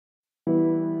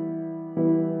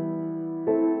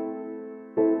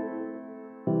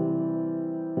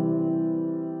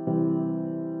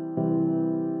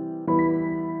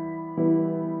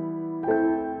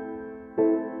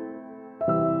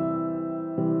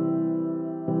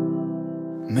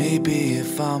Maybe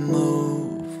if I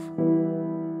move,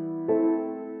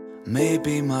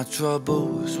 maybe my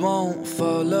troubles won't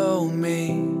follow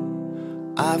me.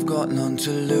 I've got none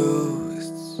to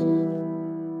lose,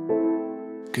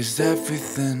 'cause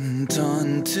everything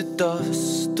turned to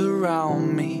dust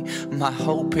around me. My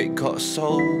hope, it got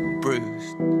so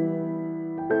bruised,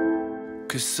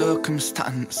 'cause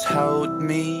circumstance held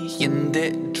me and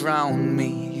it drowned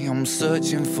me. I'm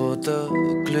searching for the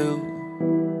glue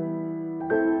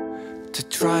to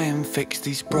try and fix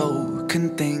these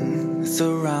broken things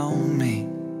around me.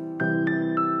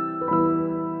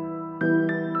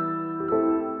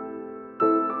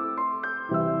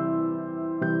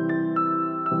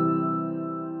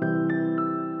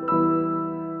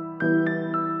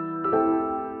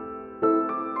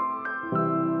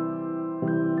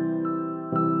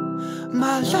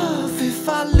 My love, if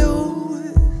I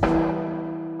lose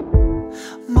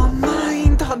my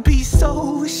mind, I'd be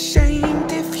so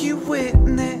ashamed if you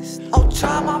witnessed. I'll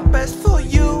try my best for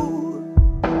you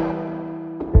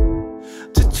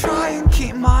to try and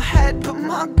keep my head, but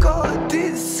my God,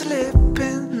 it's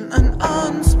slipping. An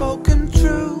unspoken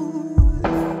truth,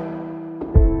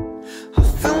 I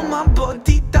feel my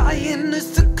body dying as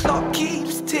the clock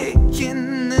keeps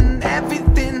ticking, and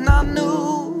everything I knew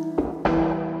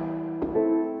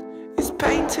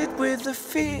painted with the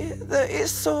fear that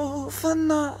it's all for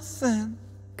nothing.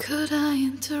 Could I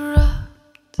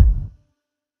interrupt?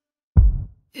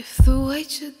 If the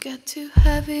weight should get too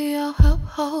heavy, I'll help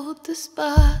hold this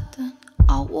burden.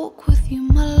 I'll walk with you,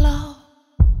 my love,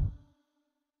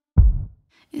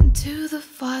 into the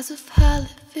fires of hell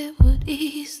if it would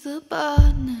ease the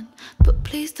burning. But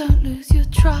please don't lose your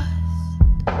trust.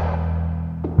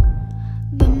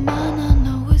 The man I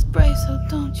know is brave, so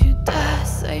don't you dare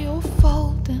say you're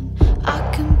folding. I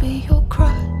can be your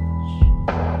crutch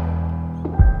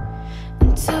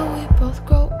until we both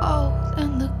grow old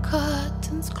and the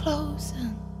curtains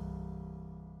closing.